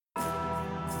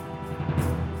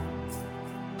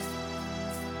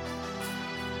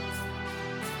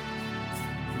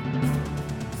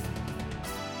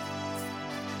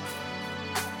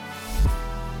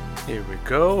Here we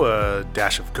go, a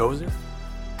dash of Gozer,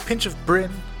 pinch of Bryn,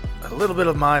 a little bit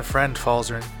of my friend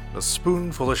Falzarin, a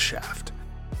spoonful of Shaft.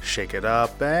 Shake it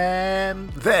up, and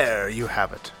there you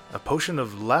have it. A potion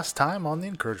of last time on the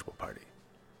Incorrigible Party.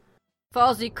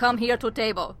 Falsey, come here to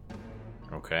table.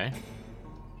 Okay.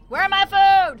 Where my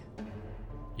food?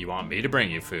 You want me to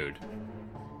bring you food?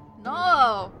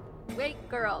 No. Wait,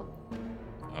 girl.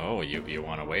 Oh, you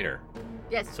want a waiter?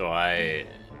 Yes. So I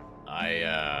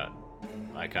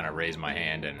kind of raise my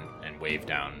hand and wave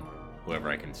down whoever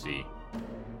I can see.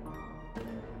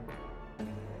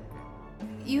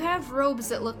 You have robes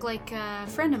that look like a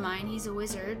friend of mine. He's a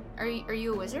wizard. Are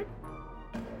you a wizard?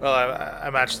 Well,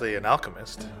 I'm actually an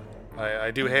alchemist. I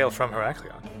do hail from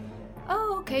Heraklion.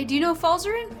 Oh, okay. Do you know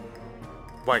Falzarin?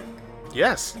 Why,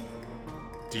 yes.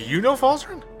 Do you know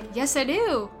Falzarin? Yes, I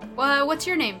do. Well, what's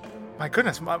your name? My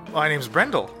goodness, my name's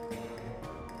Brendel.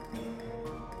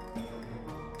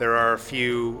 There are a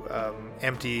few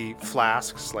empty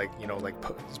flasks, like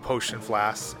potion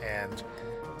flasks, and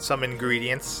some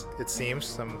ingredients, it seems,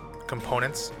 some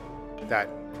components that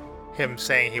him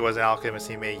saying he was an alchemist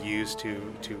he may use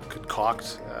to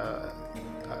concoct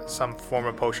some form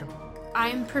of potion.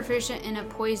 I'm proficient in a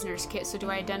poisoner's kit, so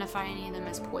do I identify any of them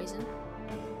as poison?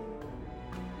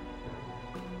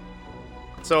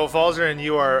 So, Falzarin,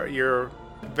 you're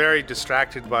very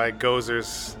distracted by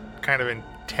Gozer's kind of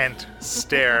intent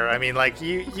stare. I mean, like,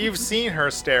 you've seen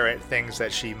her stare at things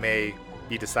that she may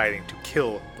be deciding to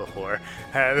kill before.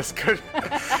 This could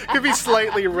be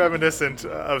slightly reminiscent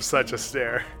of such a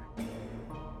stare.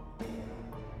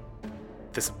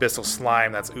 This abyssal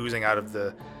slime that's oozing out of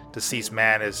the deceased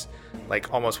man is,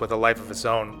 like, almost with a life of its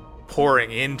own,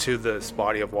 pouring into this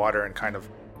body of water and kind of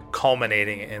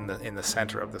culminating in the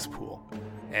center of this pool.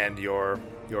 And your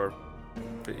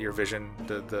vision,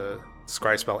 the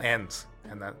scry spell ends,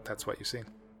 and that's what you see.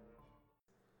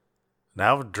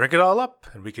 Now drink it all up,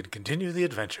 and we can continue the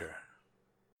adventure.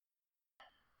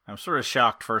 I'm sort of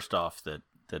shocked, first off,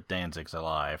 that Danzig's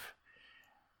alive,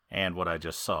 and what I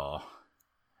just saw.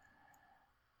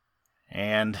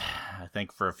 And I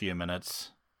think for a few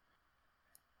minutes,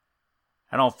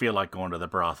 I don't feel like going to the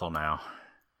brothel now.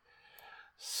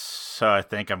 So I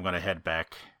think I'm going to head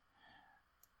back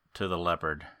to the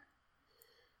Leopard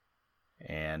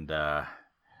and go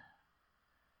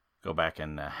back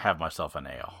and have myself an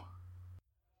ale.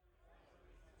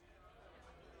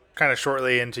 Kind of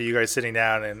shortly into you guys sitting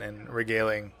down and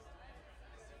regaling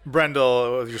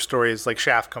Brendel with your stories, like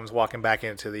Shaft comes walking back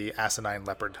into the Asinine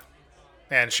Leopard.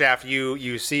 And Shaft,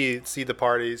 you see the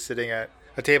party sitting at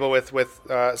a table with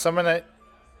someone that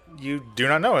you do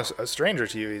not know, a stranger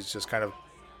to you.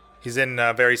 He's in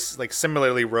very, like,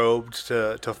 similarly robed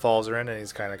to Falzarin, and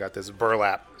he's kind of got this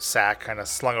burlap sack kind of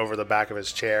slung over the back of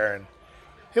his chair, and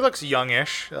he looks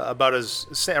youngish, about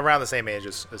around the same age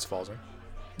as Falzarin.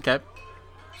 Okay.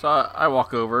 So I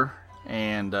walk over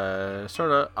and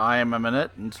sort of eye him a minute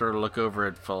and sort of look over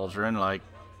at Falzarin like,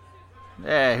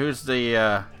 hey, who's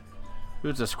the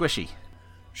squishy?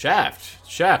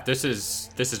 Shaft, this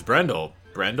is Brendel.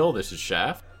 Brendel, this is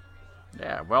Shaft.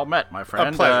 Yeah, well met, my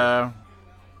friend. A pleasure.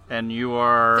 And you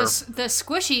are... The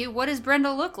squishy, what does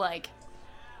Brendel look like?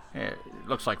 It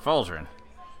looks like Falzarin.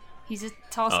 He's a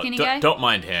tall, skinny guy? Don't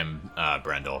mind him,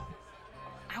 Brendel.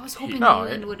 I was hoping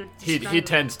Leland would He describe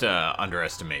tends to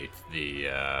underestimate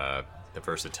the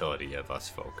versatility of us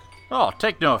folk. Oh,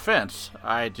 take no offense.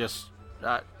 I'm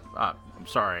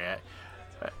sorry.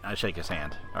 I shake his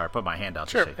hand. Or put my hand out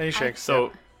Sure, to shake. and he shakes.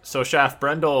 So Shaft,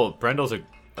 Brendel's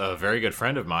a very good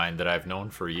friend of mine that I've known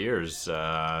for years.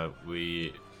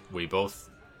 We both,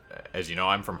 as you know,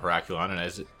 I'm from Heraklion, and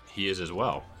as he is as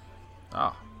well.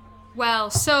 Oh. Well,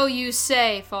 so you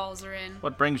say, Falzarin.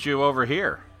 What brings you over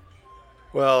here?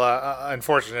 Well,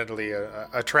 unfortunately,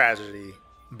 a tragedy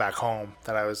back home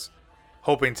that I was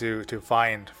hoping to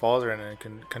find Falzarin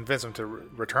and convince him to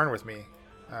return with me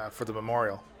for the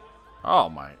memorial. Oh,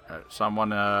 my.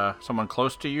 Someone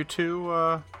close to you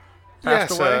two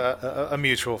passed away? Yes, a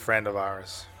mutual friend of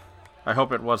ours. I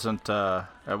hope it wasn't,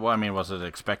 was it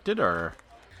expected, or?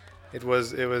 It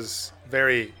was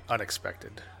very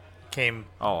unexpected. Came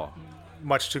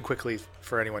much too quickly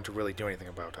for anyone to really do anything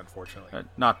about, unfortunately.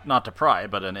 Not to pry,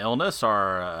 but an illness,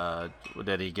 or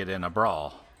did he get in a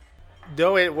brawl?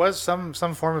 Though it was some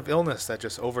form of illness that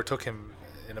just overtook him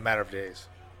in a matter of days.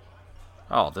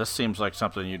 Oh, this seems like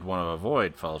something you'd want to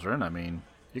avoid, Falzarin. I mean,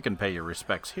 you can pay your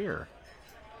respects here,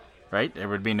 right? There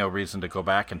would be no reason to go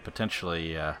back and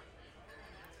potentially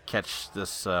catch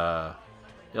this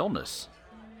illness.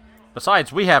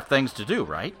 Besides, we have things to do,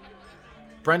 right?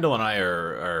 Brendel and I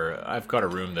are I've got a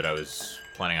room that I was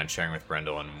planning on sharing with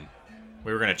Brendel, and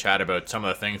we were going to chat about some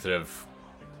of the things that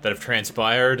have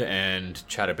transpired and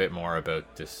chat a bit more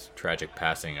about this tragic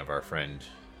passing of our friend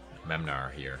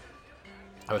Memnar here.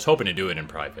 I was hoping to do it in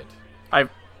private.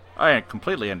 I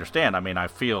completely understand. I mean, I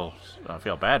feel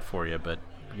bad for you, but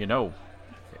you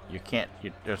can't.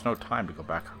 There's no time to go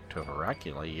back to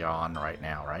Heraklion right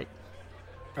now, right?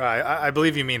 I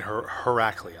believe you mean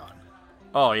Heraklion.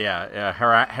 Oh yeah,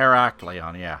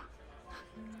 Heraklion, yeah.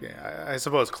 Yeah, I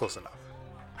suppose close enough.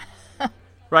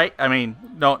 Right. I mean,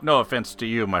 no offense to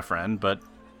you, my friend, but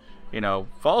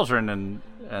Falzarin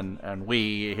and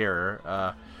we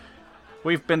here,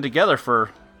 we've been together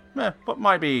for what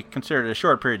might be considered a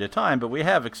short period of time, but we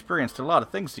have experienced a lot of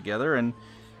things together, and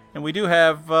we do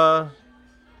have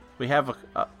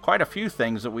quite a few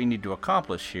things that we need to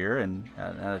accomplish here, and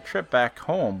a trip back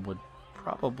home would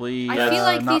probably I feel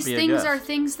like not these be a things guess. are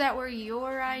things that were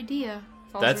your idea,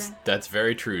 Falzarin. That's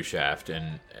very true, Shaft,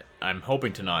 and I'm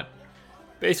hoping to not.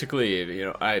 Basically,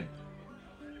 I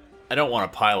don't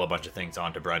want to pile a bunch of things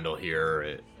onto Brendel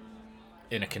here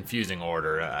in a confusing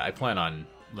order. I plan on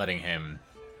letting him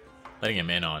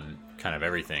in on kind of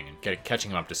everything and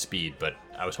catching him up to speed, but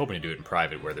I was hoping to do it in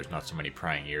private where there's not so many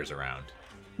prying ears around.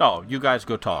 No, you guys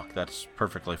go talk. That's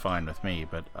perfectly fine with me,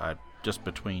 but just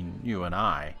between you and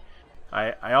I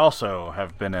also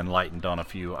have been enlightened on a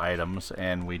few items,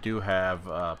 and we do have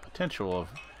potential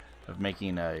of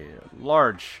making a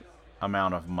large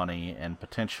amount of money and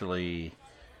potentially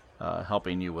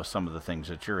helping you with some of the things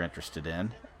that you're interested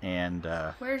in. And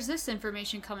Where's this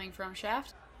information coming from,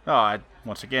 Shaft?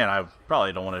 once again, I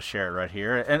probably don't want to share it right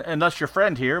here, and unless your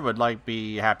friend here would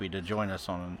be happy to join us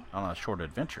on a short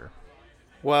adventure.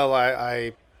 Well,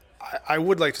 I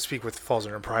would like to speak with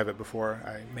Falzarin in private before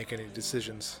I make any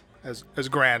decisions as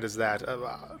grand as that,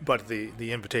 but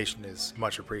the invitation is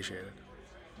much appreciated.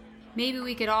 Maybe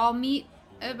we could all meet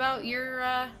about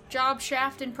your job,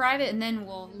 Shaft, in private, and then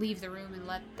we'll leave the room and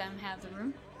let them have the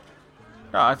room.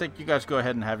 No, I think you guys go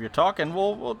ahead and have your talk, and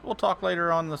we'll talk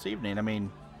later on this evening. I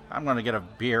mean, I'm going to get a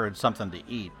beer and something to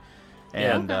eat,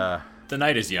 and The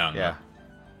night is young. yeah.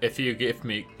 If you give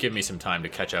me some time to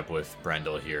catch up with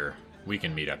Brendel here, we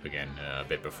can meet up again a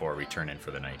bit before we turn in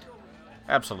for the night.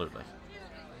 Absolutely.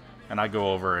 And I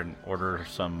go over and order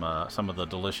some of the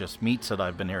delicious meats that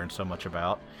I've been hearing so much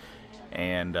about,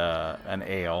 and an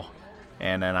ale,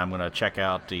 and then I'm going to check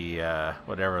out the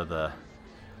whatever the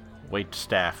wait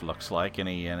staff looks like.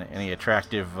 Any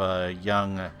attractive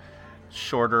young,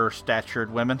 shorter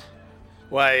statured women?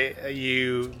 Why,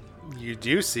 you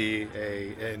do see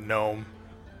a gnome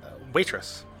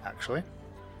waitress, actually.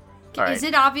 All right. Is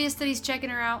it obvious that he's checking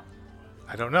her out?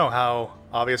 I don't know. How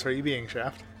obvious are you being,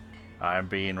 Shaft? I'm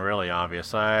being really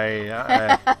obvious.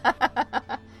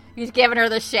 He's giving her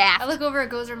the I shaft. look over at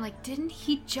Gozer, I'm like, didn't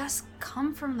he just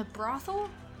come from the brothel?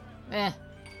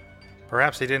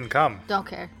 Perhaps he didn't come Don't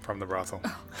care. from the brothel.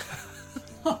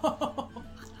 I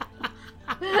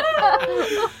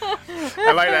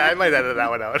might edit that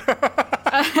one out.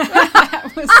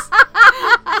 That was...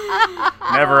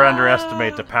 Never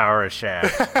underestimate the power of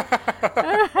Shaft.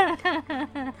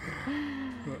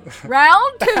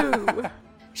 Round 2.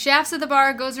 Shaft's at the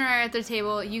bar, Gozer and I are at the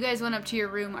table. You guys went up to your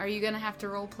room. Are you going to have to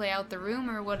role play out the room,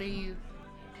 or what are you...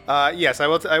 Yes, I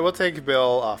will take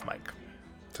Bill off mic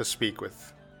to speak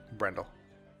with Brendel.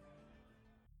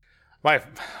 My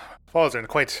Falzarin,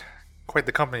 quite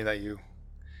the company that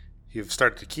you've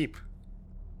started to keep.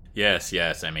 Yes.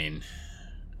 I mean,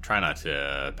 try not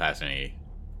to pass any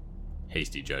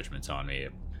hasty judgments on me.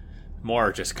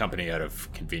 More just company out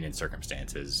of convenient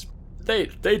circumstances.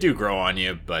 They do grow on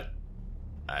you, but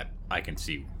I can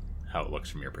see how it looks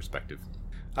from your perspective.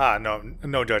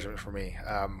 No judgment for me.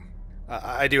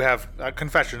 I do have a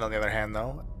confession, on the other hand,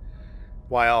 though.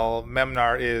 While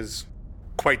Memnar is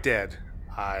quite dead,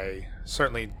 I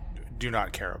certainly do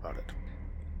not care about it.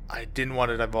 I didn't want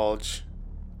to divulge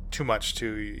too much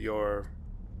to your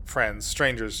friends,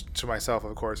 strangers to myself,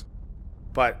 of course,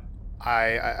 but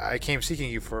I came seeking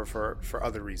you for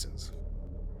other reasons.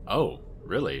 Oh,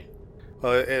 really?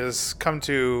 Well, it has come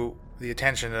to the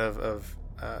attention of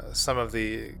some of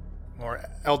the more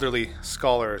elderly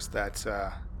scholars that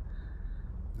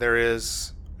there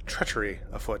is treachery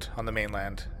afoot on the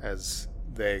mainland, as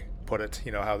they put it.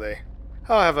 You know how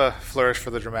I have a flourish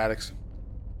for the dramatics.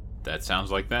 That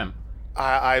sounds like them.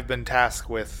 I've been tasked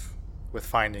with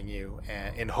finding you,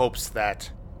 in hopes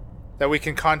that we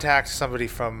can contact somebody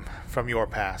from your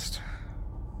past.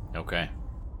 Okay.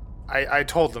 I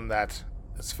told them that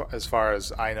as far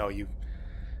as I know, you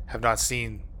have not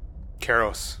seen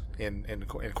Karos in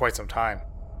quite some time.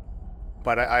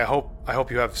 But I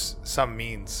hope you have some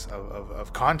means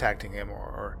of contacting him,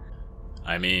 or...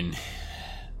 I mean,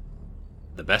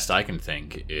 the best I can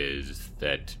think is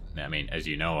that, I mean, as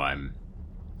you know, I'm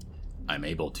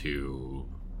able to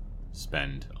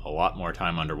spend a lot more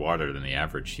time underwater than the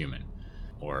average human,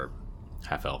 or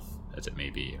half-elf, as it may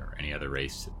be, or any other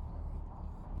race.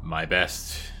 My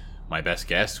best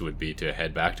guess would be to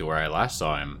head back to where I last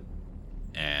saw him,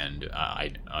 and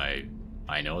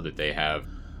I know that they have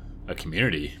a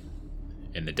community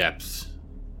in the depths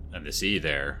of the sea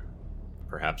there.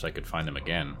 Perhaps I could find them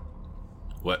again.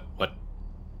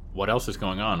 What else is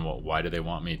going on? Why do they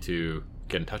want me to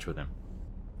get in touch with him?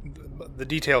 The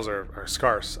details are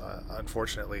scarce,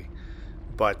 unfortunately,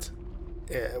 but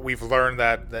we've learned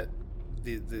that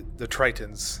the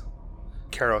Tritons,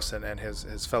 Karos and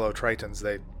his fellow Tritons,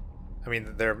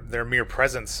 their mere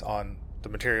presence on the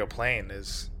material plane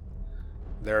is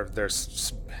they're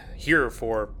here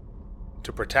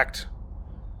to protect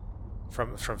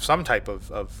from some type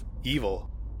of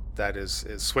evil that is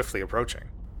swiftly approaching.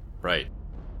 Right.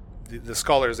 The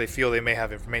scholars, they feel they may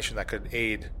have information that could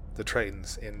aid the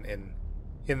Tritons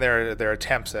in their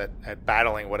attempts at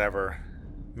battling whatever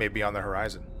may be on the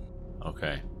horizon.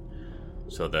 Okay.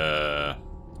 So the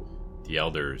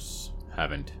elders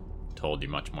haven't told you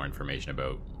much more information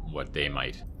about what they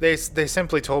might. They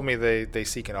simply told me they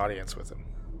seek an audience with him.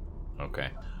 Okay.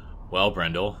 Well,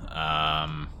 Brendel,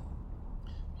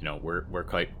 we're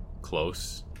quite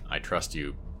close. I trust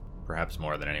you perhaps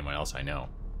more than anyone else I know.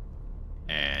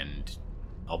 And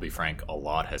I'll be frank, a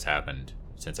lot has happened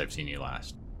since I've seen you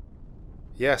last.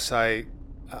 Yes, I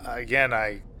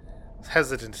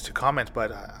hesitant to comment,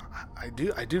 but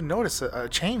I do notice a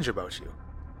change about you.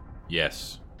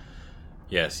 Yes,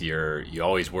 you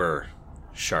always were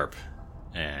sharp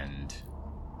and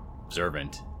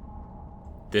observant.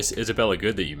 This Isabella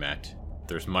Good that you met,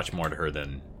 there's much more to her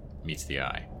than meets the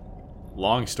eye.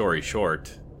 Long story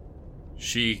short,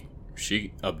 she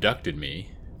abducted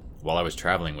me while I was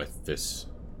traveling with this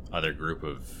other group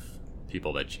of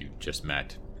people that you just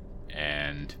met,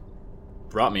 and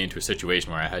brought me into a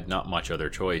situation where I had not much other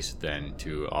choice than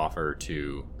to offer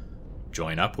to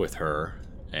join up with her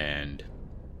and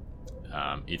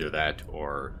either that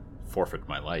or forfeit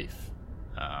my life,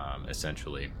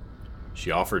 essentially.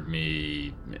 She offered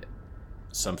me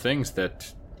some things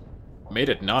that made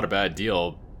it not a bad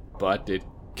deal, but it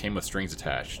came with strings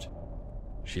attached.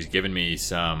 She's given me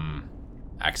some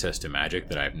access to magic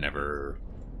that I've never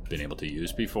been able to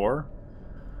use before,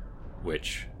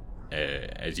 which,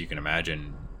 as you can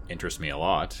imagine, interests me a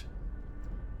lot.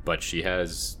 But she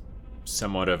has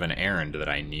somewhat of an errand that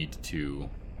I need to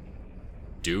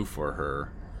do for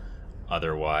her.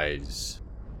 Otherwise,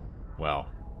 well,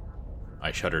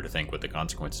 I shudder to think what the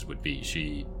consequences would be.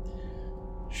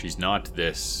 She's not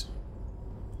this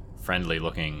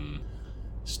friendly-looking,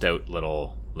 stout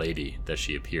little lady that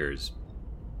she appears.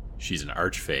 She's an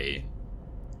archfey,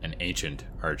 an ancient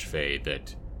archfey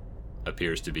that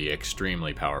appears to be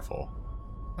extremely powerful.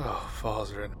 Oh,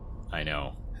 Falzarin. I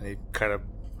know. And he kind of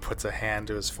puts a hand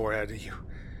to his forehead.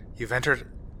 You've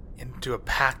entered into a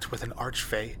pact with an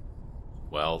archfey.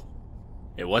 Well,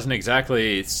 it wasn't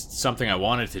exactly something I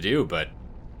wanted to do, but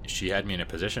she had me in a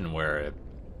position where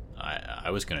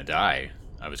I was going to die.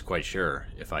 I was quite sure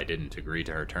if I didn't agree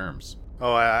to her terms.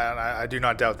 Oh, I do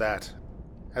not doubt that.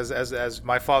 As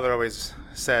my father always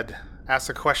said, ask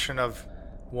a question of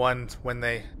one when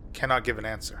they cannot give an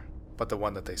answer, but the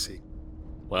one that they seek.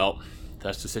 Well,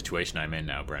 that's the situation I'm in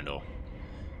now, Brendel.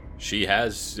 She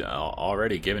has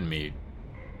already given me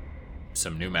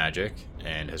some new magic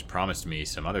and has promised me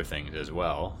some other things as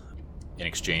well in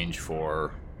exchange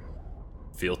for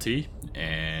fealty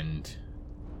and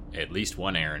at least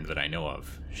one errand that I know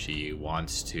of. She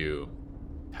wants to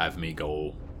have me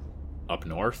go up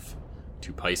north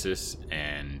to Pisces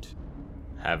and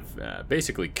have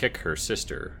basically kick her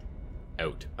sister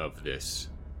out of this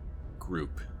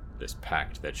group, this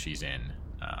pact that she's in.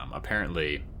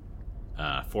 Apparently,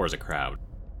 four is a crowd.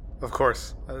 Of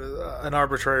course, an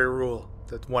arbitrary rule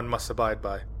that one must abide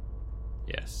by.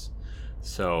 Yes.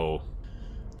 So,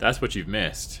 that's what you've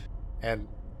missed. And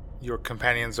your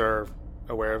companions are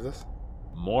aware of this?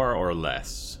 More or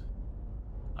less.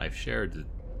 I've shared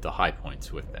the high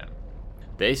points with them.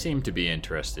 They seem to be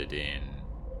interested in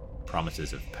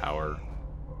promises of power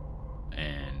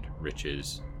and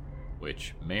riches,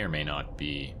 which may or may not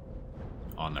be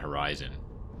on the horizon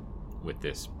with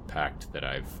this pact that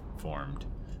I've formed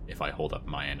if I hold up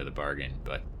my end of the bargain,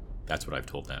 but that's what I've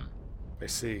told them. I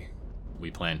see. We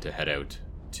plan to head out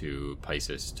to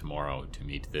Pisces tomorrow to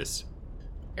meet this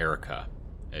Erica,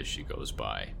 as she goes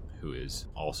by, who is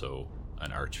also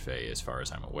an archfey as far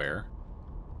as I'm aware,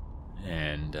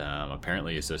 and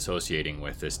apparently is associating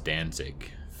with this Danzig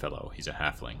fellow. He's a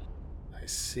halfling. I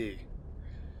see.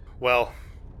 Well,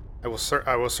 I will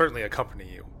certainly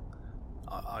accompany you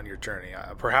on your journey.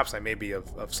 Perhaps I may be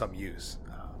of some use.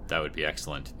 That would be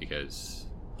excellent, because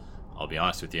I'll be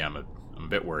honest with you, I'm a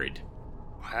bit worried.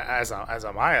 As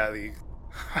am I.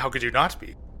 How could you not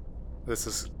be? This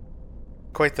is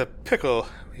quite the pickle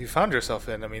you found yourself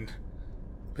in. I mean,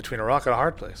 between a rock and a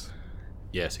hard place.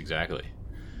 Yes, exactly.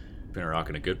 Been a rock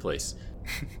in a good place.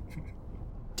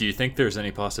 Do you think there's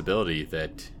any possibility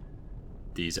that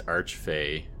these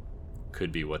Archfey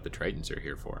could be what the Tritons are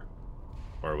here for?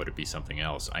 Or would it be something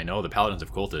else? I know the Paladins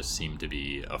of Kultus seem to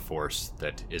be a force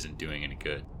that isn't doing any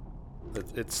good.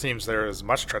 It seems there is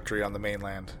much treachery on the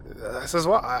mainland. This is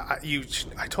what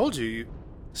I told you.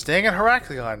 Staying in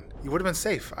Heraklion, you would have been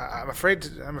safe. I'm afraid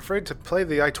to play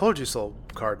the "I told you so"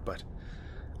 card, but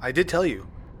I did tell you.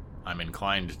 I'm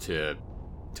inclined to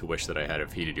wish that I had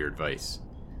have heeded your advice.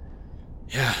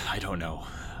 Yeah, I don't know.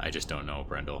 I just don't know,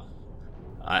 Brendel.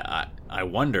 I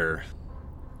wonder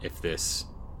if this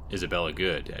Isabella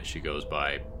Good, as she goes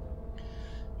by,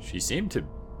 she seemed to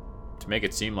make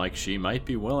it seem like she might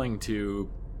be willing to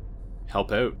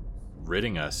help out,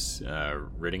 ridding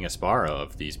Aspara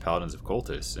of these Paladins of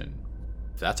Kultus, and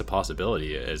if that's a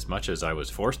possibility, as much as I was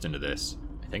forced into this,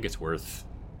 I think it's worth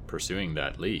pursuing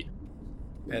that lead.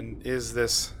 And is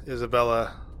this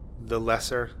Isabella the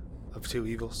lesser of two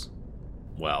evils?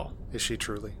 Well, is she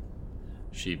truly?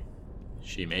 She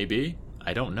may be.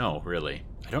 I don't know, really.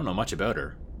 I don't know much about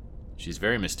her. She's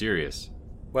very mysterious.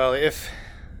 Well, if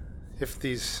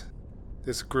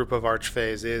this group of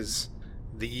Archfays is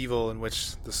the evil in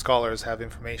which the scholars have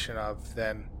information of,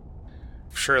 then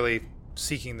surely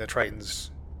seeking the Tritons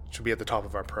should be at the top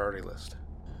of our priority list.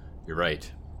 You're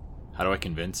right. How do I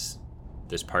convince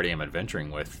this party I'm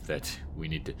adventuring with that we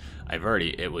need to...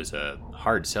 It was a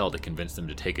hard sell to convince them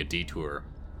to take a detour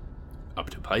up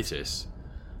to Pisces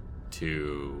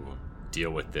to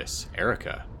deal with this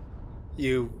Erica.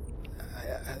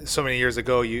 So many years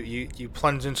ago, you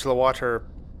plunged into the water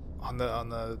on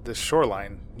the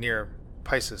shoreline near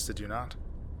Pisces, did you not?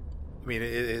 I mean,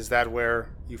 is that where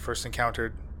you first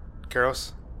encountered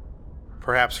Karos?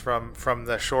 Perhaps from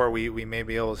the shore we may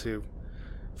be able to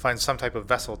find some type of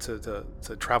vessel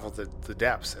to travel the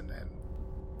depths and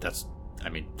that's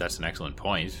an excellent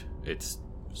point. It's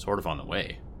sort of on the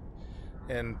way.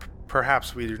 And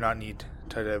perhaps we do not need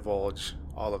to divulge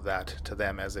all of that to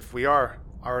them, as if we are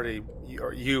already,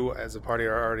 or you as a party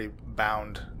are already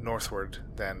bound northward,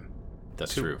 then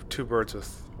that's true. Two birds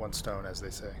with one stone, as they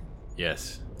say.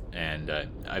 Yes, and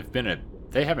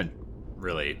they haven't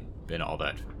really been all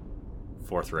that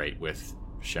forthright with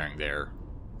sharing their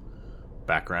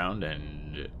background,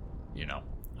 and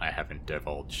I haven't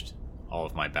divulged all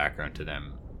of my background to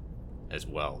them as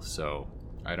well, so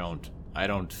I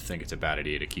don't think it's a bad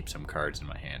idea to keep some cards in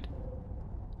my hand.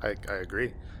 I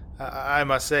agree. I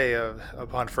must say,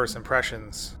 upon first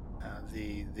impressions,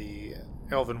 the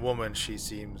elven woman, she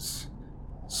seems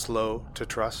slow to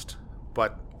trust,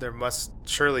 but there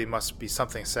must be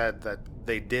something said that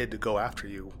they did go after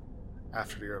you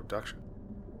after your abduction.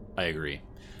 I agree.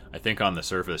 I think on the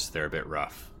surface they're a bit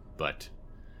rough, but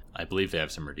I believe they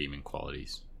have some redeeming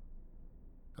qualities.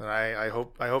 And I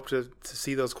hope to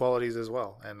see those qualities as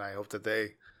well, and I hope that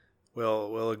they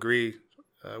will agree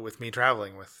with me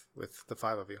traveling with the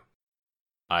five of you.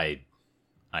 I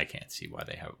can't see why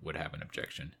they would have an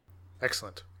objection.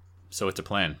 Excellent. So it's a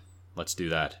plan. Let's do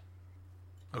that.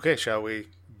 Okay, shall we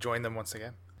join them once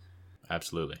again?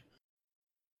 Absolutely.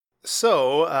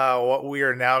 So what we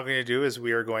are now going to do is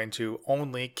we are going to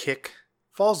only kick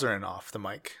Falzarin off the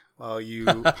mic, while you,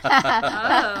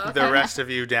 the rest of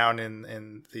you down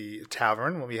in the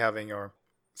tavern, will be having your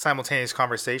simultaneous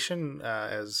conversation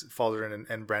as Falzarin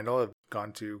and Brendel have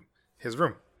gone to his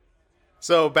room.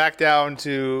 So back down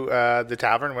to the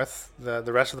tavern with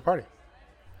the rest of the party.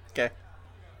 Okay.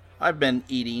 I've been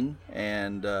eating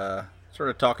and sort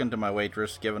of talking to my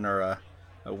waitress, giving her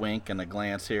a wink and a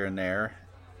glance here and there.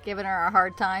 Giving her a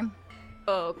hard time.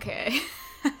 Okay.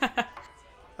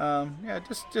 Yeah,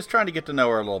 just trying to get to know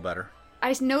her a little better.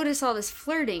 I noticed all this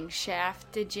flirting,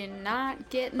 Shaft. Did you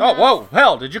not get Oh, enough? whoa,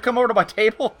 hell, did you come over to my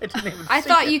table? I didn't even I see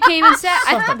thought it. you came and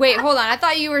sat. Wait, hold on. I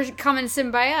thought you were coming and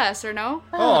sitting by us, or no?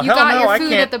 Oh, you hell got no, your I food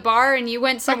can't. at the bar and you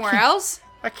went somewhere else?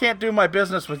 I can't do my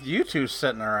business with you two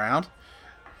sitting around.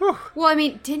 Whew. Well, I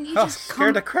mean, didn't you Oh, just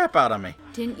scared the crap out of me.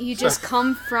 Didn't you just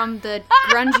come from the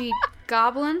grungy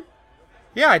goblin?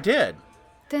 Yeah, I did.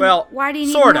 Then Well, why do you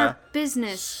need sorta. more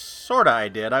business? Sorta I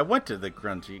did. I went to the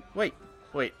grungy... Wait.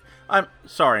 I'm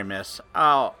sorry, miss.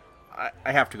 I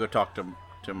have to go talk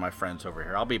to my friends over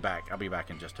here. I'll be back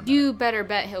in just a minute. You better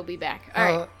bet he'll be back.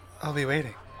 All right. I'll be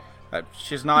waiting.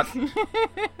 She's not.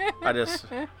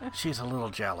 She's a little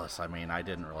jealous. I mean, I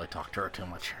didn't really talk to her too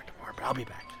much here tomorrow, but I'll be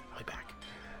back.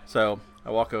 So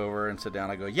I walk over and sit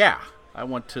down. I go, yeah, I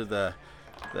went to the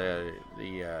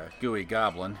gooey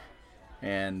goblin,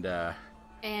 and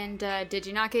did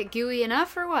you not get gooey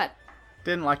enough or what?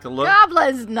 didn't like the look.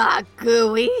 Goblin's not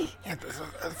gooey. Yeah,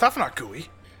 stuff not gooey.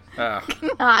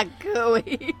 Not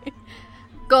gooey.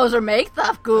 Gozer make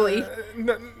stuff gooey.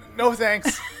 No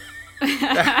thanks.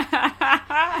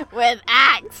 With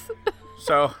axe.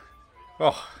 So,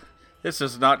 this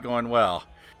is not going well.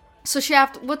 So,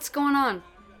 Shaft, what's going on?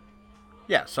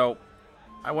 Yeah, so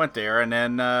I went there and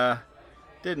then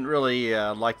didn't really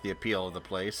like the appeal of the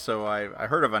place, so I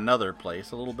heard of another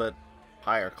place, a little bit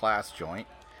higher class joint.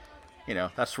 You know,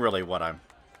 that's really what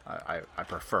I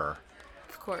prefer.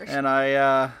 Of course.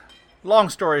 And long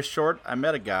story short, I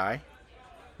met a guy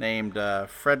named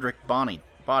Frederick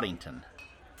Boddington.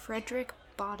 Frederick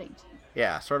Boddington.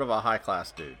 Yeah, sort of a high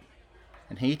class dude.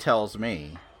 And he tells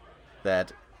me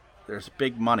that there's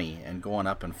big money in going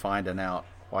up and finding out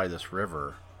why this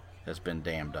river has been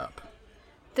dammed up.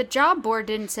 The job board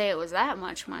didn't say it was that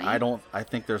much money. I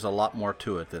think there's a lot more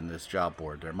to it than this job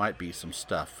board. There might be some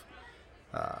stuff,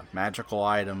 magical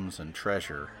items and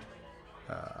treasure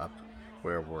up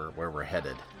where we're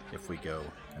headed if we go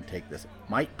and take this.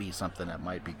 Might be something that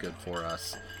might be good for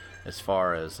us as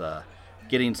far as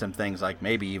getting some things like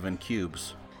maybe even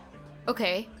cubes.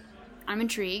 Okay, I'm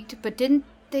intrigued, but didn't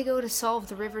they go to solve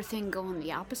the river thing go in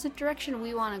the opposite direction?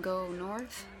 We want to go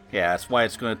north? Yeah, that's why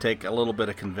it's going to take a little bit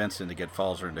of convincing to get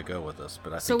Falzarin to go with us.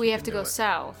 But I think so we he have can to do go it.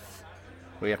 south.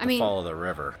 We have to follow the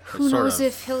river. Who knows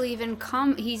if he'll even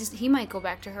come? He might go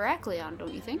back to Heraklion,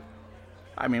 don't you think?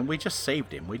 I mean, we just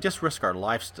saved him. We just risked our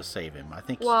lives to save him. I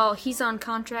think. Well, he's on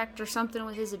contract or something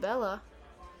with Isabella.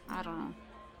 I don't know.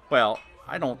 Well,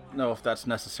 I don't know if that's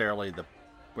necessarily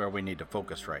where we need to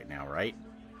focus right now, right?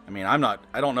 I mean, I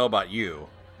don't know about you,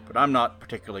 but I'm not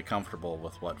particularly comfortable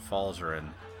with what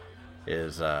Falzarin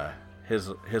is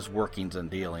his workings and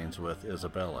dealings with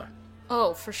Isabella.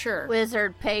 Oh, for sure.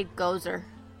 Wizard paid Gozer.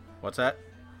 What's that?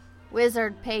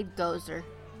 Wizard paid Gozer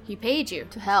He paid you.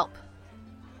 to help.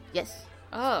 Yes.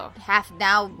 Oh. Half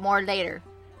now, more later.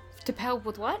 To help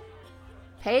with what?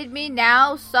 Paid me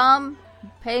now, some.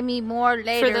 Pay me more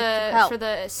later to help. For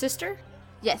the sister?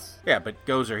 Yes. Yeah, but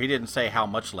Gozer, he didn't say how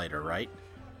much later, right?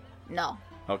 No.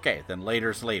 Okay, then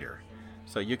later's later.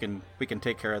 So we can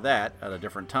take care of that at a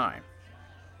different time.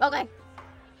 Okay.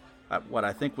 What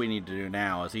I think we need to do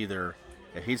now is either,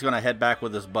 if he's going to head back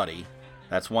with his buddy,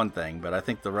 that's one thing, but I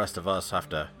think the rest of us have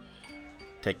to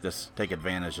take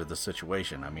advantage of the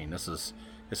situation. I mean, this is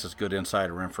good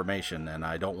insider information, and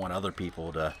I don't want other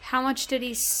people to... How much did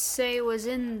he say was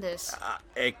in this?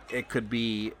 It could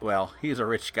be, well, he's a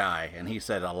rich guy, and he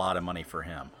said a lot of money for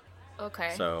him.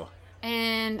 Okay. So...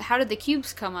 And how did the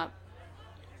cubes come up?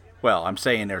 Well, I'm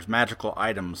saying there's magical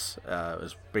items,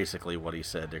 is basically what he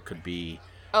said. There could be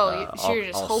Oh, so you're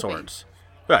just all hoping. sorts.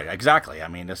 Right, exactly. I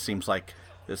mean, this seems like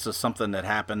this is something that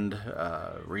happened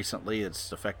recently.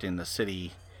 It's affecting the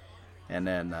city. And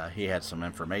then he had some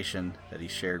information that he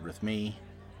shared with me.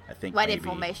 I think What maybe,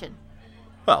 information?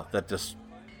 Well, that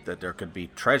there could be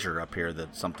treasure up here,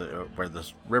 that something where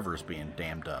this river's being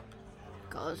dammed up.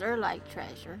 Gozer like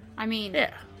treasure. I mean,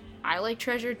 Yeah. I like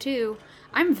treasure too.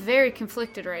 I'm very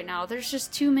conflicted right now. There's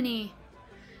just too many,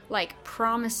 like,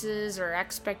 promises or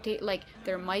like,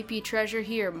 there might be treasure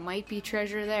here, might be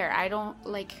treasure there. I don't,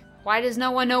 like, why does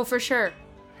no one know for sure?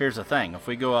 Here's the thing. If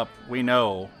we go up, we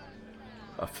know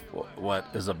what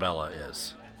Isabella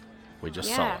is. We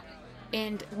just saw it.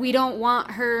 And we don't want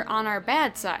her on our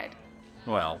bad side.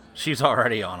 Well, she's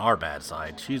already on our bad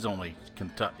side. She's only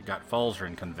got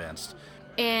Falzarin convinced.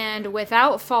 And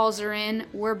without Falzarin,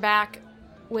 we're back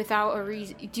without a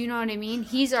reason. Do you know what I mean?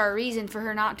 He's our reason for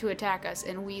her not to attack us,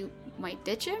 and we might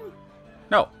ditch him?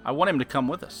 No, I want him to come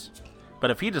with us.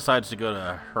 But if he decides to go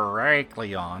to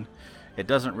Heraklion, it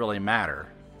doesn't really matter.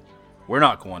 We're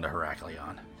not going to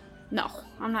Heraklion. No,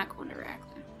 I'm not going to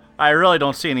Heraklion. I really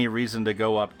don't see any reason to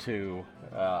go up to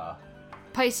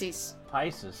Pisces.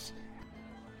 Pisces.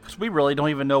 Because we really don't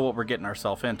even know what we're getting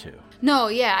ourselves into. No,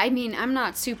 yeah, I mean, I'm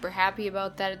not super happy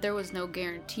about that. There was no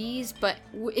guarantees, but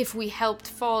if we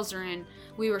helped Falzarin,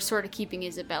 we were sort of keeping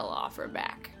Isabella off her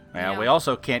back. Yeah, we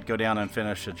also can't go down and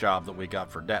finish the job that we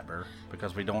got for Detmer,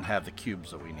 because we don't have the cubes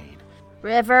that we need.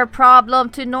 River problem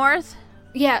to north?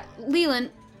 Yeah, Leland,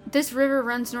 this river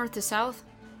runs north to south?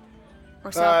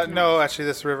 Or south to No, north? actually,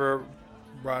 this river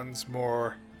runs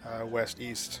more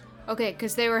west-east. Okay,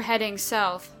 because they were heading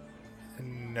south.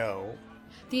 No.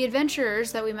 The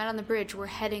adventurers that we met on the bridge were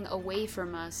heading away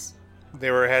from us. They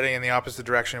were heading in the opposite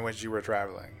direction in which you were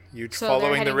traveling. So they're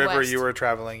following the heading river, west. you were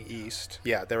traveling east.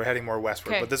 Yeah, they were heading more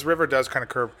westward. Okay. But this river does kind of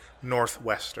curve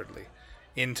northwestwardly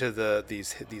into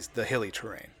the hilly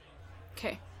terrain.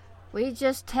 Okay. We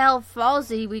just tell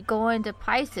Falsey we go into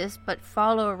Pisces, but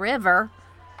follow river.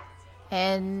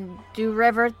 And do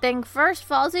river thing first,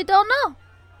 Falsey don't know.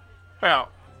 Well,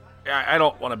 I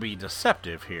don't want to be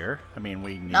deceptive here. I mean,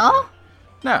 we need No?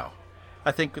 No.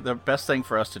 I think the best thing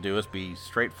for us to do is be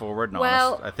straightforward and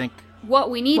Well- honest. I think...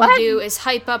 What we need What? to do is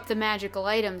hype up the magical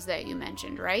items that you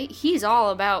mentioned, right? He's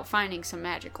all about finding some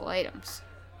magical items.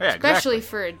 Yeah, Especially exactly.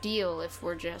 for a deal if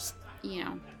we're just,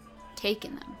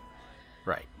 taking them.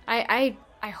 Right.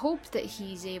 I hope that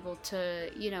he's able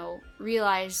to,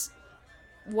 realize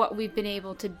what we've been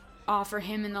able to offer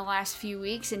him in the last few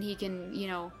weeks and he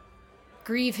can,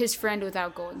 grieve his friend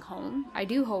without going home. I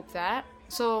do hope that.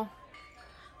 So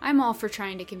I'm all for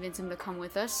trying to convince him to come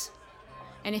with us.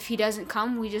 And if he doesn't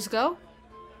come, we just go?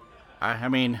 I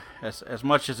mean, as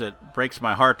much as it breaks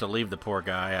my heart to leave the poor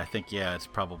guy, I think, yeah, it's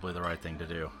probably the right thing to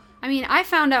do. I mean, I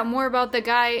found out more about the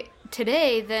guy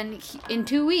today than in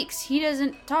 2 weeks. He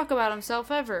doesn't talk about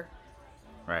himself ever.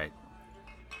 Right.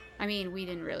 I mean, we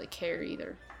didn't really care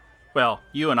either. Well,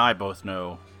 you and I both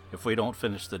know if we don't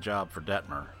finish the job for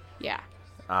Detmer, Yeah,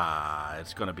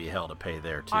 it's going to be hell to pay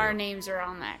there, too. our names are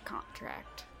on that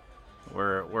contract.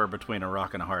 We're between a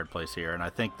rock and a hard place here, and I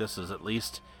think this is at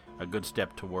least a good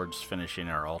step towards finishing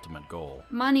our ultimate goal.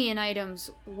 Money and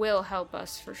items will help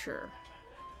us for sure.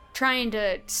 Trying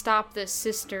to stop this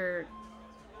sister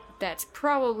that's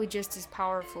probably just as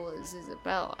powerful as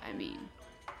Isabella, I mean.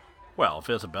 Well, if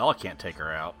Isabella can't take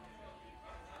her out,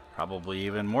 probably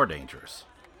even more dangerous.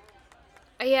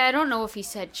 Yeah, I don't know if he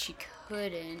said she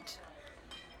couldn't.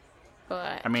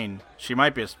 But I mean, she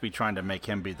might just be trying to make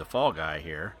him be the fall guy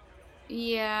here.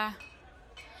 yeah.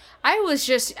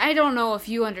 I don't know if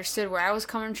you understood where I was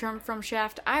coming from,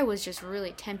 Shaft. I was just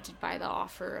really tempted by the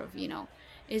offer of,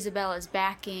 Isabella's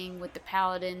backing with the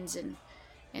paladins and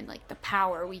like the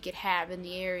power we could have in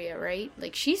the area, right?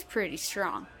 Like, she's pretty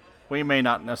strong. We may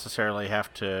not necessarily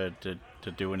have to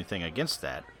do anything against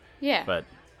that, Yeah. but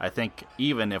I think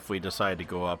even if we decide to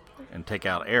go up and take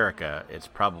out Erica, it's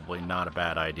probably not a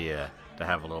bad idea to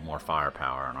have a little more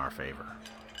firepower in our favor.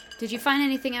 Did you find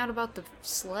anything out about the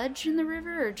sledge in the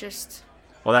river, or just...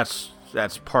 Well,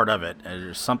 that's part of it.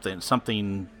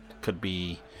 Something could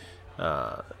be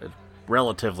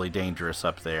relatively dangerous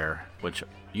up there, which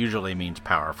usually means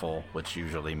powerful, which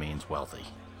usually means wealthy.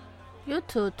 You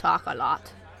two talk a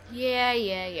lot.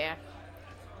 Yeah.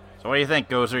 So what do you think,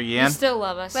 Gozer? You You in? still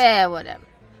love us. Well, whatever.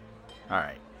 All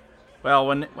right. Well,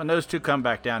 when those two come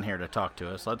back down here to talk to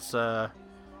us, let's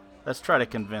try to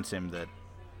convince him that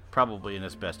probably in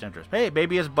his best interest. Hey,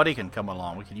 maybe his buddy can come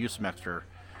along. We could use some extra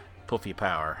puffy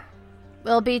power.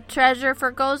 Will be treasure for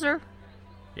Gozer?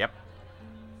 Yep.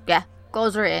 Yeah,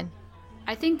 Gozer in.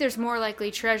 I think there's more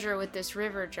likely treasure with this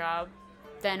river job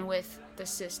than with the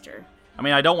sister. I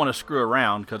mean, I don't want to screw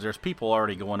around because there's people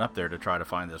already going up there to try to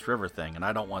find this river thing, and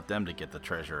I don't want them to get the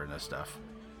treasure and this stuff.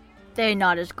 They're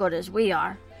not as good as we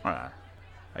are.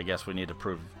 I guess we need to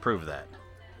prove that.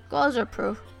 Gozer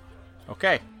proof.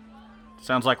 Okay.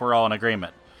 Sounds like we're all in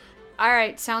agreement. All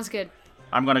right, sounds good.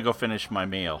 I'm going to go finish my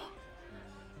meal.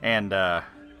 And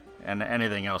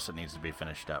anything else that needs to be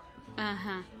finished up.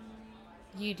 Uh-huh.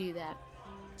 You do that.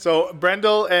 So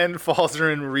Brendel and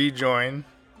Falzarin rejoin,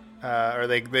 or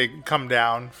they come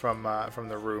down from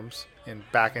the rooms and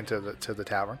back into the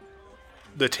tavern.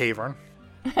 The tavern.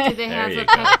 Do they have you a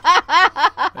go.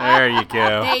 There you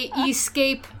go. They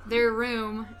escape their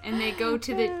room and they go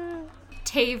to the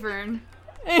tavern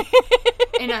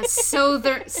in a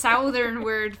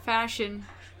southernward fashion.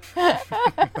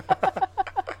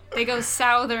 They go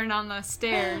southern on the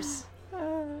stairs.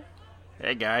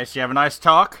 Hey guys, you have a nice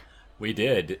talk? We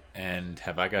did, and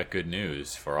have I got good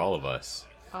news for all of us?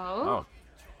 Oh?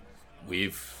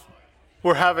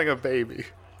 We're having a baby.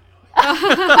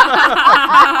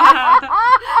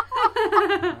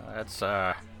 That's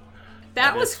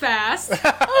That was fast.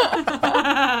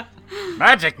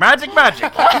 magic.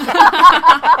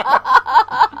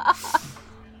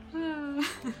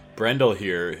 Brendel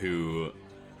here, who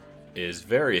is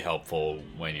very helpful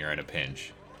when you're in a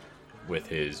pinch with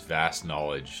his vast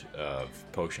knowledge of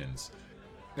potions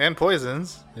And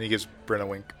poisons. And he gives Bryn a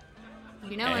wink.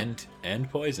 You know it. and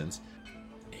poisons.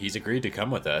 He's agreed to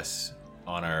come with us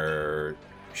on our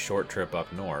short trip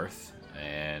up north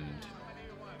and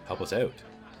help us out.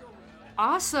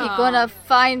 Awesome. You gonna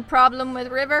find problem with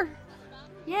river?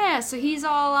 Yeah, so he's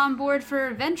all on board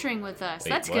for venturing with us. Wait,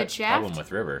 That's what? good, Shaft. Problem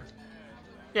with River.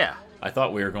 yeah. I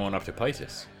thought we were going up to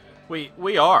Pisces.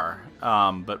 We are,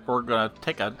 but we're going to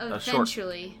take a short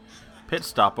Eventually. pit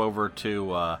stop over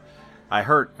to, I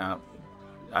heard,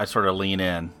 I sort of lean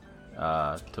in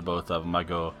to both of them. I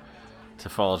go to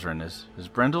Falzarin, is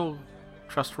Brendel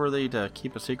trustworthy to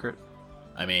keep a secret?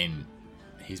 I mean,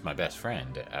 he's my best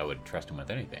friend. I would trust him with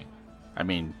anything. I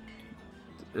mean,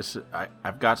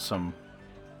 I've got some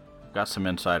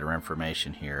insider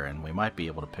information here, and we might be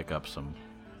able to pick up some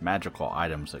magical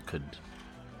items that could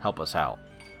help us out.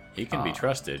 He can be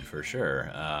trusted for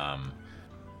sure.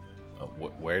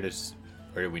 Where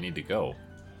do we need to go?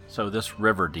 So this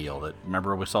river deal,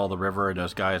 remember we saw the river and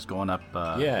those guys going up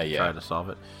Yeah. try to solve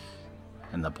it?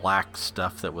 And the black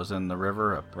stuff that was in the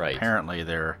river, Right. apparently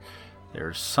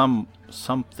there's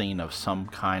something of some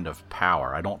kind of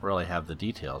power. I don't really have the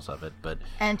details of it, but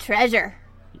And treasure.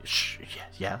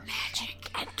 yeah,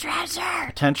 Magic and treasure.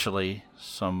 potentially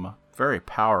some very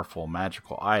powerful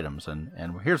magical items. And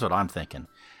here's what I'm thinking.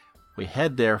 We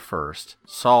head there first,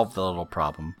 solve the little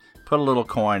problem, put a little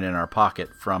coin in our pocket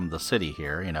from the city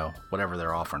here, whatever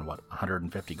they're offering,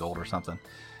 150 gold or something,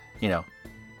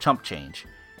 chump change.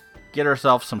 Get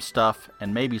ourselves some stuff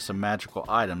and maybe some magical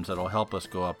items that'll help us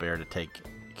go up there to take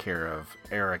care of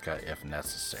Erica if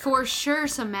necessary. For sure,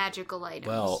 some magical items.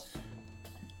 Well,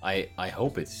 I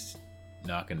hope it's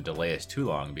not going to delay us too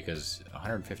long, because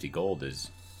 150 gold is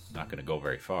not going to go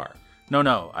very far.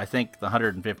 No, I think the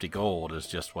 150 gold is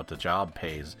just what the job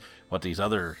pays, what these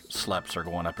other sleps are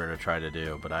going up there to try to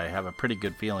do, but I have a pretty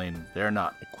good feeling they're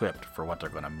not equipped for what they're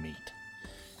going to meet.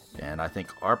 And I think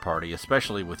our party,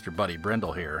 especially with your buddy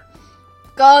Brendel here...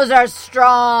 Goes are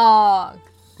strong.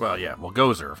 Well, yeah,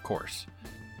 Gozer, of course.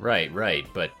 Right,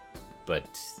 but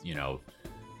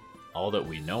all that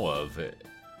we know of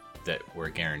that we're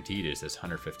guaranteed is this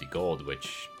 150 gold,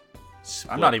 which...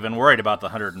 I'm not even worried about the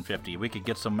 150. We could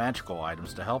get some magical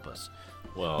items to help us.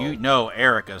 Well,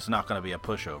 Erica's not going to be a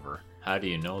pushover. how do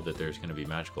you know that there's going to be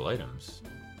magical items?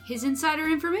 His insider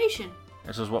information.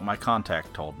 This is what my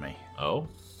contact told me. Oh?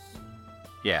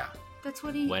 Yeah. That's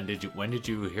what he... When did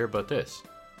you hear about this?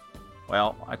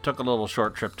 Well, I took a little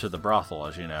short trip to the brothel,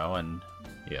 as you know, and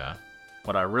Yeah.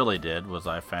 what I really did was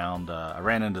I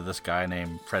ran into this guy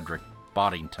named Frederick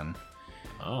Boddington,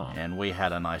 Oh. and we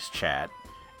had a nice chat,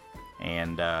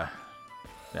 and I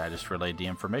just relayed the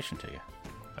information to you.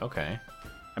 Okay.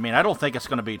 I mean, I don't think it's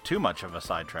going to be too much of a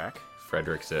sidetrack.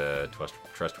 Frederick's a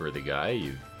trustworthy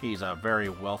guy. He's a very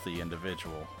wealthy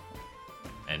individual.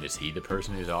 And is he the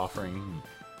person who's offering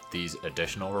these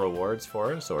additional rewards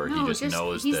for us, or No, he just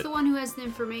knows he's that? the one who has the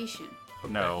information.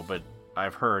 No, but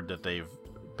I've heard that they've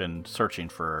been searching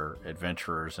for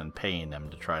adventurers and paying them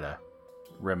to try to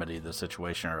remedy the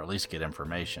situation, or at least get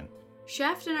information.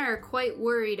 Shaft and I are quite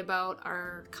worried about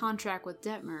our contract with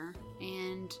Detmer,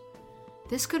 and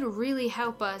this could really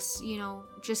help us,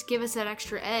 just give us that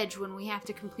extra edge when we have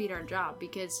to complete our job,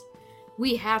 because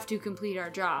we have to complete our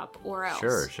job, or else.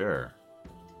 Sure.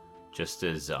 Just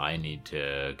as I need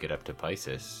to get up to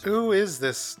Pisces. Who is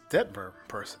this Detmer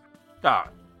person?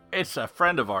 It's a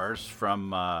friend of ours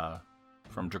from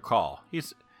Drakal.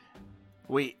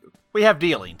 We have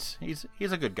dealings. He's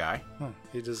a good guy.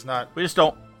 He does not. We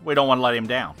don't want to let him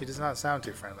down. He does not sound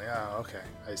too friendly. Oh, okay.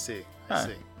 I see.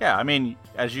 Yeah, I mean,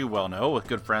 as you well know, with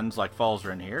good friends like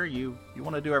Falzarin here, you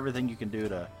want to do everything you can do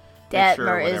to make sure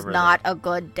Detmer is whatever not a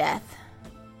good death.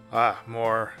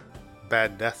 More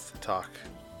bad death talk.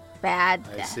 Bad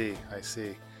I death.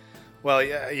 see. Well,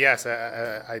 yes,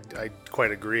 I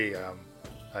quite agree.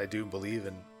 I do believe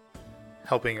in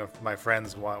helping my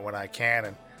friends when I can,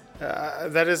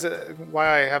 and that is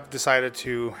why I have decided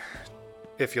to,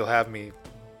 if you'll have me,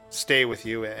 stay with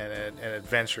you and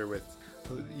adventure with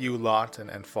you lot and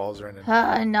Falzarin.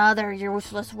 And Another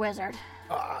useless wizard.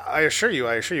 I assure you,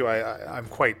 I'm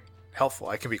quite helpful.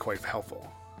 I can be quite helpful.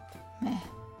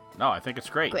 No, I think it's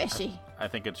great. Squishy. I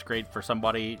think it's great for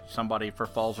somebody for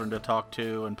Falzarin to talk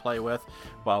to and play with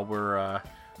while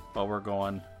we're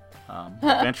going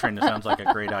adventuring. It sounds like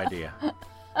a great idea.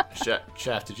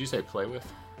 Shaft, did you say play with?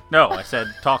 No, I said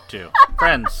talk to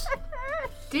friends.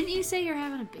 Didn't you say you're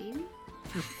having a baby?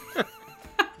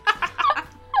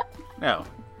 No,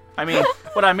 I mean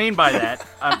what I mean by that.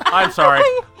 I'm sorry.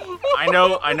 I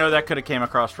know that could have came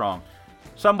across wrong.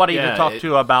 Somebody to talk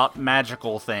to about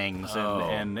magical things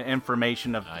and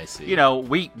information of. I see. We.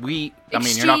 I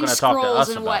mean, you're not going to talk to us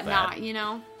and about whatnot, that.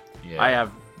 Yeah. I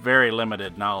have very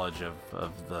limited knowledge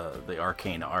of the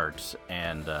arcane arts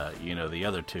and the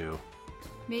other two.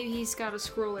 Maybe he's got a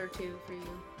scroll or two for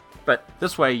you. But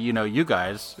this way, you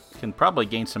guys can probably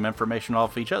gain some information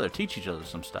off each other, teach each other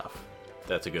some stuff.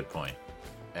 That's a good point.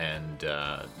 And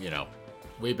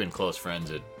we've been close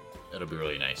friends. It'll be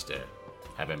really nice to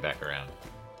have him back around.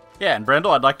 Yeah, and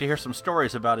Brendel, I'd like to hear some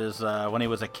stories about his when he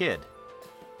was a kid.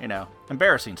 You know,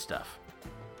 embarrassing stuff.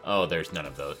 Oh, there's none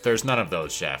of those. There's none of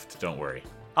those, Shaft. Don't worry.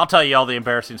 I'll tell you all the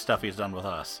embarrassing stuff he's done with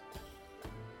us.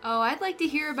 Oh, I'd like to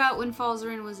hear about when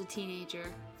Falzarin was a teenager,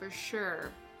 for sure.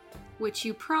 Which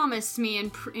you promised me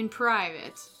in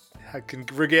private. I can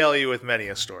regale you with many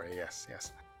a story. Yes,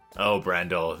 yes. Oh,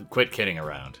 Brendel, quit kidding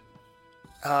around.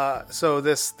 So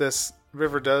this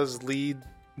river does lead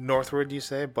northward, you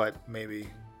say, but maybe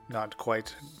not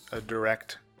quite a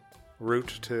direct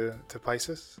route to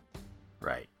Pisces?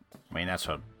 Right. I mean, that's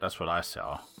what I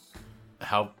saw.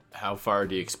 How far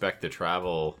do you expect the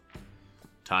travel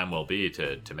time will be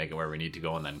to make it where we need to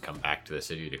go and then come back to the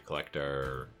city to collect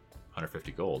our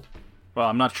 150 gold? Well,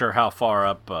 I'm not sure how far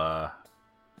up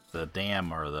the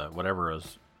dam or the whatever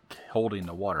is holding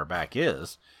the water back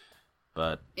is,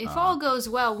 but if all goes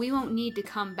well, we won't need to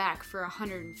come back for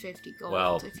 150 gold.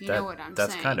 Well, if you know what I'm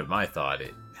that's saying. kind of my thought.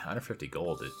 150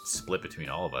 gold, split between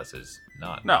all of us, is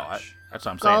not no, much. that's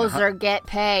what I'm saying. Gozer, get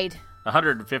paid.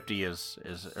 150 is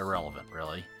irrelevant,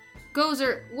 really.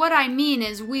 Gozer, what I mean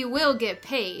is we will get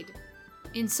paid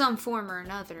in some form or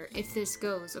another if this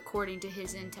goes according to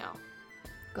his intel.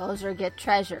 Gozer, get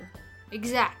treasure.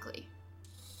 Exactly.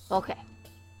 Okay.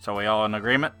 So we all in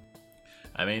agreement?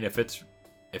 I mean, if it's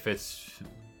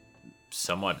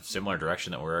somewhat similar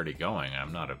direction that we're already going,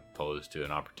 I'm not opposed to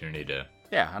an opportunity to...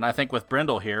 Yeah, and I think with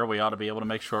Brendel here, we ought to be able to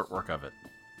make short work of it.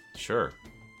 Sure.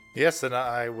 Yes, and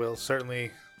I will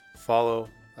certainly follow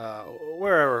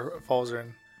wherever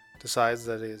Falzarin decides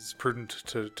that it is prudent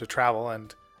to travel,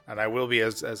 and I will be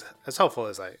as helpful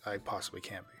as I possibly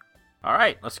can be. All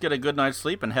right, let's get a good night's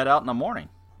sleep and head out in the morning.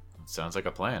 Sounds like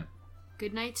a plan.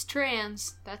 Good night's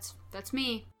trans. That's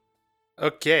me.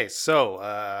 Okay, so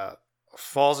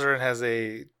Falzarin has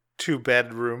a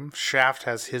 2-bed room. Shaft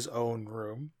has his own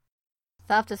room.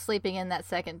 Soft is sleeping in that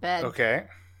second bed. Okay.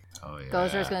 Oh, yeah.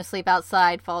 Gozer's going to sleep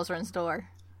outside Falzarin's door.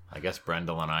 I guess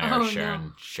Brendel and I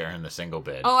are sharing the single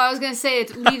bed. Oh, I was going to say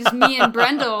it leaves me and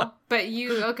Brendel, but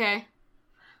you, okay.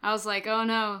 I was like, oh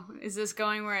no, is this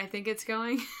going where I think it's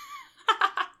going?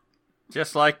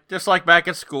 Just like back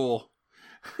at school.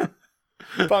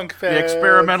 Bunk The bed.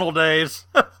 experimental days.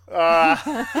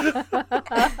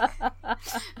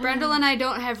 Brendel and I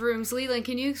don't have rooms. Leland,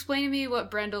 can you explain to me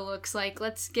what Brendel looks like?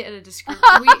 Let's get a description.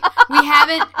 We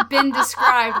haven't been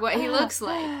described what he looks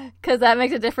like. Because that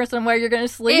makes a difference on where you're going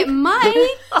to sleep. It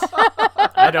might.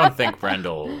 I don't think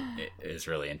Brendel is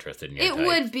really interested in your It type.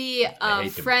 would be I a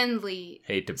friendly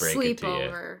hate to break it to you.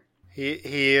 sleepover. He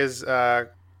is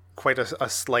quite a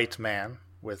slight man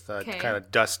with Okay. kind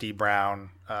of dusty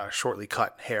brown, shortly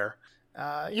cut hair.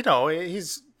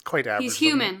 He's quite average. He's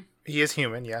human. He is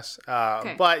human, yes.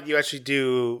 Okay. But you actually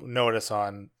do notice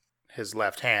on his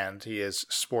left hand he is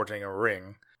sporting a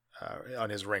ring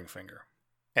on his ring finger.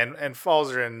 And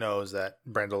Falzarin knows that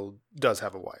Brendel does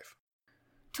have a wife.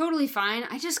 Totally fine.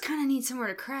 I just kind of need somewhere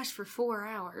to crash for 4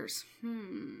 hours.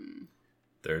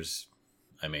 There's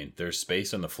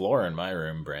space on the floor in my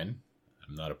room, Bryn.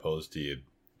 I'm not opposed to you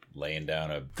laying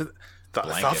down a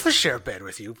I thought to share a bed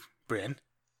with you, Bryn.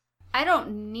 I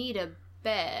don't need a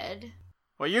bed.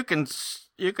 Well, you can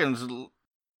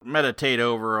meditate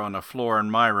over on the floor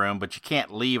in my room, but you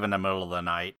can't leave in the middle of the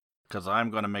night because I'm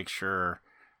going to make sure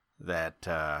that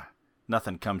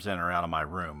nothing comes in or out of my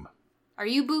room. Are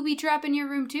you booby trapping your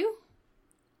room too?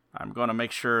 I'm going to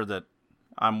make sure that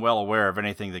I'm well aware of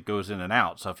anything that goes in and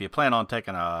out. So if you plan on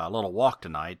taking a little walk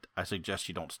tonight, I suggest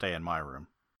you don't stay in my room.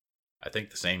 I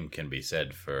think the same can be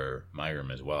said for my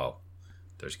room as well.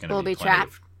 There's going to Booby be plenty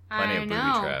of I booby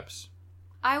know. traps.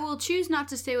 I will choose not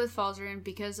to stay with Falzarin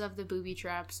because of the booby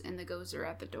traps and the Gozer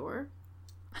at the door.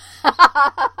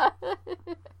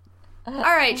 All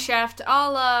right, Shaft.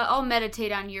 I'll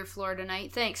meditate on your floor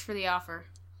tonight. Thanks for the offer.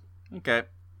 Okay.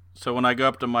 So when I go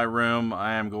up to my room,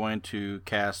 I am going to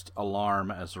cast Alarm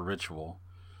as a ritual.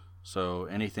 So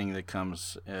anything that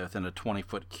comes within a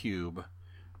 20-foot cube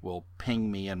will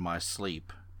ping me in my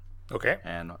sleep Okay.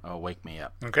 and wake me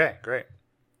up. Okay, great.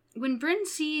 When Bryn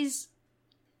sees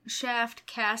Shaft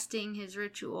casting his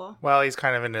ritual, Well, he's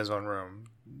kind of in his own room.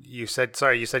 You said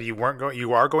you weren't going.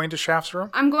 You are going to Shaft's room.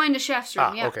 I'm going to Shaft's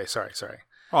room. Yeah. Okay. Sorry.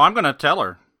 Oh, I'm going to tell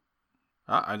her.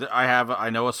 I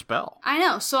know a spell. I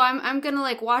know. So I'm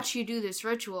gonna watch you do this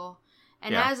ritual,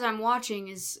 and Yeah. as I'm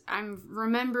watching, I'm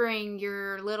remembering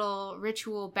your little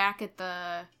ritual back at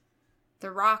the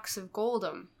rocks of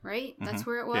Goldham, right? That's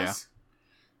where it was.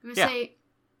 Yeah. I'm gonna Yeah. say,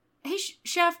 hey,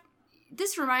 Chef,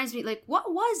 this reminds me.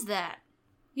 What was that?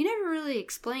 You never really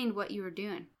explained what you were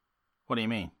doing. What do you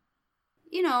mean?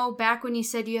 You know, back when you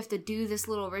said you have to do this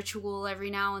little ritual every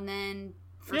now and then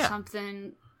for Yeah.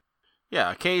 something.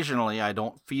 Yeah, occasionally I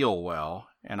don't feel well,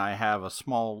 and I have a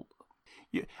small.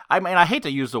 I mean, I hate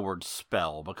to use the word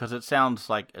spell because it sounds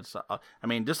like it's. I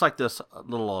mean, just like this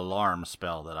little alarm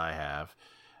spell that I have.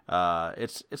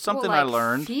 It's something well, like, I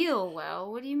learned. Feel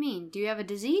well? What do you mean? Do you have a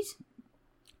disease?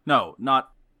 No,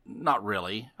 not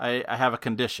really. I have a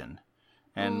condition,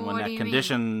 and Well, when what do that you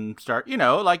condition start,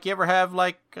 like you ever have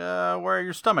where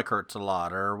your stomach hurts a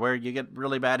lot, or where you get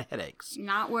really bad headaches.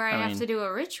 Not where I I have mean- to do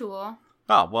a ritual.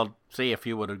 Oh well, see if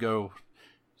you would go,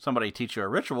 somebody teach you a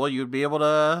ritual, you'd be able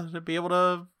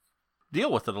to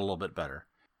deal with it a little bit better.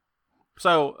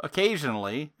 So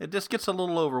occasionally it just gets a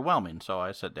little overwhelming. So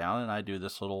I sit down and I do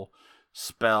this little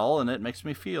spell, and it makes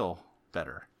me feel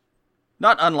better.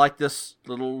 Not unlike this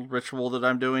little ritual that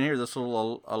I'm doing here, this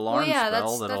little alarm Well, yeah,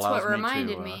 spell that that's allows what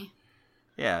reminded me to. me.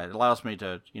 Yeah, it allows me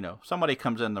to, somebody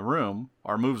comes in the room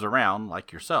or moves around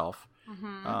like yourself,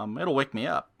 it'll wake me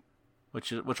up,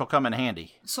 which will come in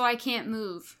handy. So I can't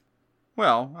move.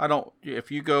 Well, I don't.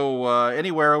 If you go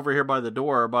anywhere over here by the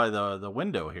door or by the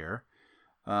window here,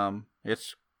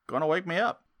 it's gonna wake me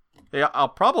up. Yeah, I'll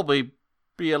probably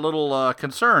be a little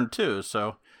concerned too.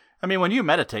 So, I mean, when you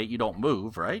meditate, you don't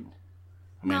move, right?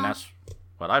 I mean, No. that's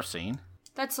what I've seen.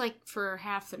 That's like for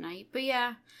half the night. But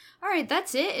yeah. Alright,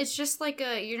 that's it. It's just like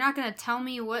you're not gonna tell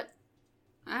me what.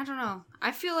 I don't know.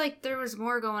 I feel like there was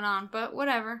more going on, but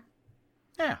whatever.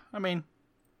 Yeah, I mean,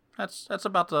 that's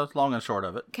about the long and short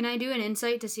of it. Can I do an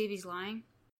insight to see if he's lying?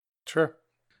 Sure.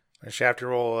 I should have to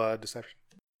roll deception.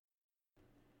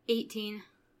 18.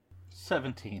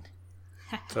 17.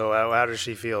 So how does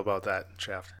she feel about that,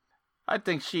 Shaft? I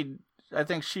think she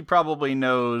probably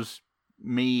knows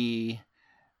me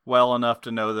well enough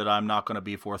to know that I'm not going to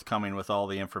be forthcoming with all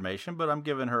the information, but I'm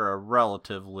giving her a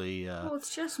relatively Well,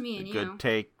 it's just me and good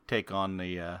you. take on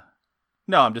the.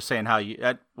 No, I'm just saying how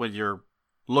when you're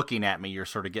looking at me, you're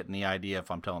sort of getting the idea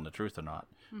if I'm telling the truth or not.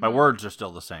 My words are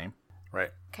still the same.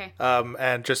 Right. Okay.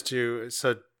 And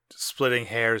so splitting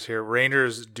hairs here,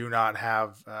 Rangers do not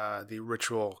have the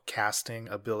ritual casting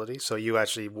ability, so you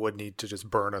actually would need to just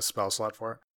burn a spell slot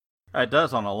for it. It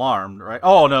does on alarm, right?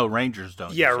 Oh no, Rangers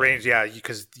don't. Yeah, you say.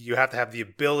 because you have to have the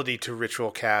ability to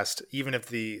ritual cast, even if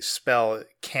the spell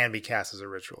can be cast as a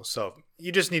ritual. So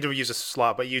you just need to use a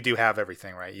slot, but you do have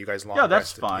everything, right? You guys long Yeah, that's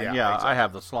rested. fine. Yeah, exactly. I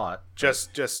have the slot.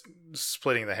 Just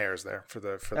splitting the hairs there for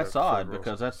the. That's for the odd rules.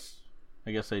 because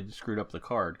I guess they screwed up the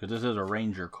card because this is a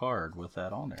Ranger card with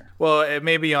that on there. Well, it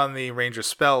may be on the Ranger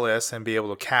spell list and be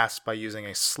able to cast by using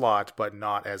a slot, but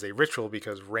not as a ritual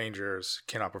because Rangers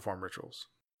cannot perform rituals.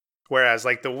 Whereas,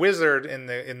 like the Wizard in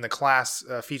the class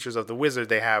features of the Wizard,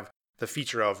 they have the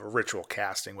feature of ritual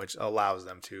casting, which allows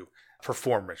them to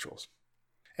perform rituals.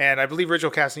 And I believe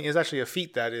ritual casting is actually a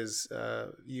feat that is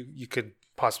you could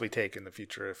possibly take in the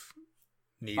future if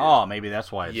needed. Oh, maybe that's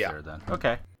why it's Yeah. there then.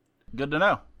 Okay, good to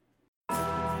know.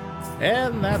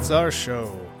 And that's our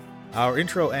show. Our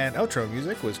intro and outro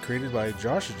music was created by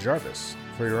Josh Jarvis.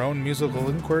 For your own musical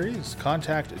inquiries,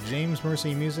 contact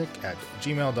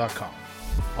jamesmercymusic@gmail.com.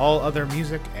 All other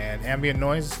music and ambient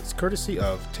noise is courtesy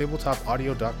of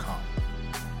tabletopaudio.com.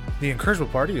 The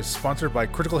Encouragement Party is sponsored by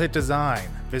Critical Hit Design.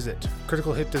 Visit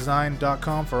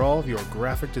criticalhitdesign.com for all of your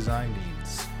graphic design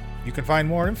needs. You can find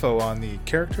more info on the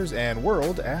characters and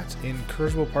world at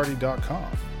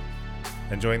encourageableparty.com.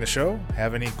 Enjoying the show?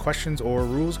 Have any questions or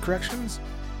rules corrections?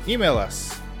 Email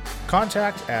us.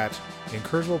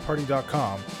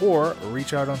 contact@encourageableparty.com or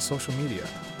reach out on social media.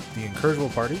 The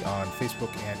Encourageable Party on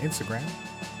Facebook and Instagram,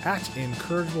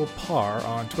 @EncouragablePar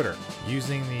on Twitter,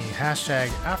 using the hashtag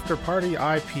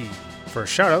AfterPartyIP for a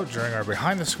shout out during our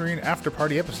behind the screen after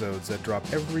party episodes that drop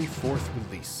every 4th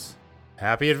release.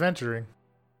 Happy adventuring!